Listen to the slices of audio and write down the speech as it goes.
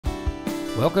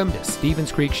Welcome to Stevens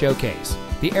Creek Showcase,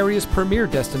 the area's premier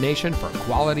destination for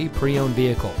quality pre-owned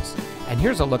vehicles. And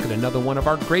here's a look at another one of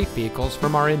our great vehicles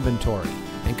from our inventory,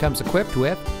 and comes equipped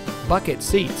with bucket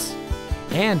seats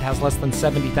and has less than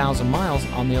 70,000 miles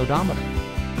on the odometer.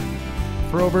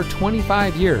 For over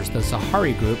 25 years, the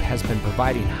Zahari Group has been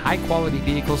providing high-quality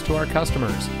vehicles to our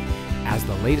customers. As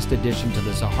the latest addition to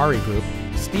the Zahari Group,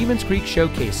 Stevens Creek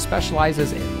Showcase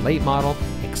specializes in late model,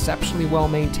 exceptionally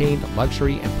well-maintained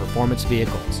luxury and performance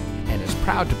vehicles, and is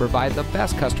proud to provide the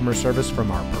best customer service from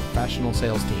our professional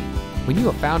sales team. When you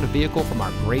have found a vehicle from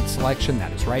our great selection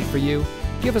that is right for you,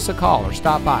 give us a call or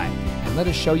stop by and let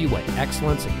us show you what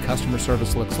excellence in customer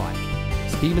service looks like.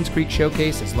 Stevens Creek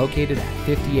Showcase is located at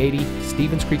 5080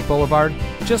 Stevens Creek Boulevard,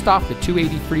 just off the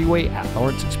 280 freeway at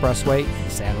Lawrence Expressway in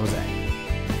San Jose.